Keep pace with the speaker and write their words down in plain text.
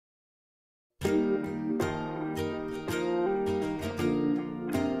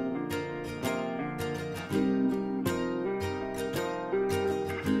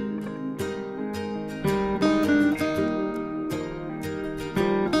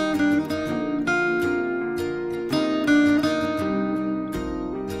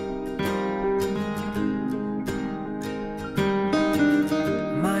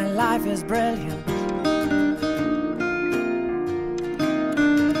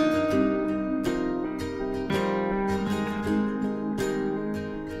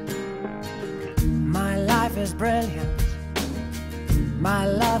brilliant, my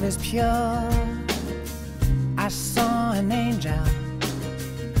love is pure. I saw an angel,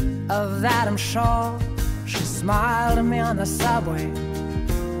 of that I'm sure. She smiled at me on the subway.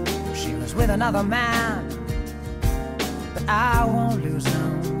 She was with another man, but I won't lose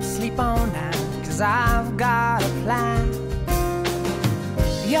no sleep on that, 'cause I've got a plan.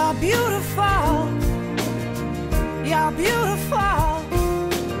 You're beautiful, you're beautiful,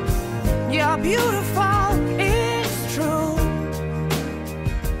 you're beautiful, it's true.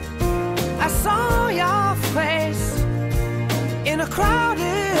 I saw your face in a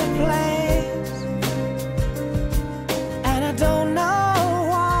crowded place, and I don't know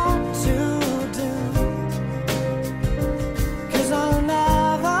what to do, 'cause I'll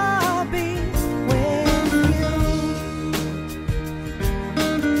never be with you.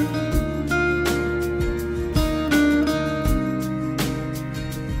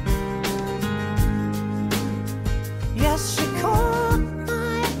 Yes, she caught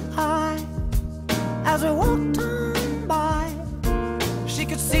my eye as we walked on by. She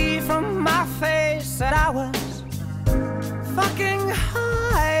could see from my face that I was fucking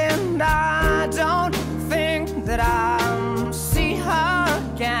high, and I don't think that I'll see her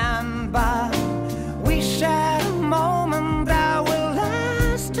again, but we shared a moment that will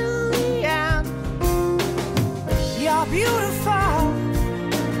last till the end. You're beautiful,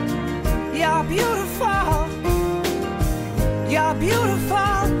 you're beautiful, you're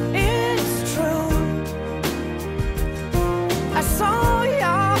beautiful, it's true. I saw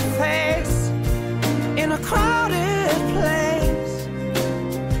your face in a crowded place,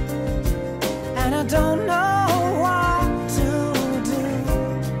 and I don't know what to do,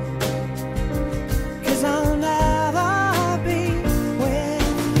 'cause I'll never be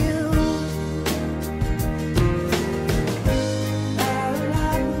with you.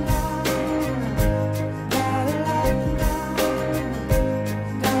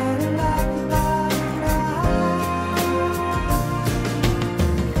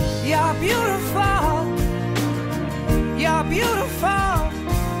 You're beautiful, you're beautiful,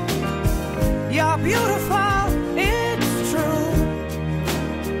 you're beautiful, it's true.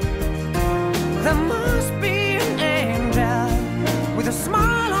 There must be an angel with a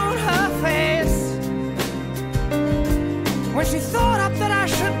smile on her face when she thought up that I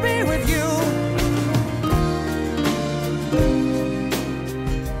should be with you.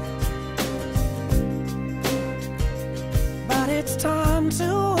 But it's time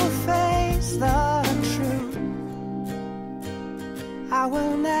to face the truth. I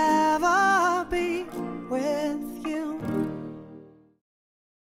will never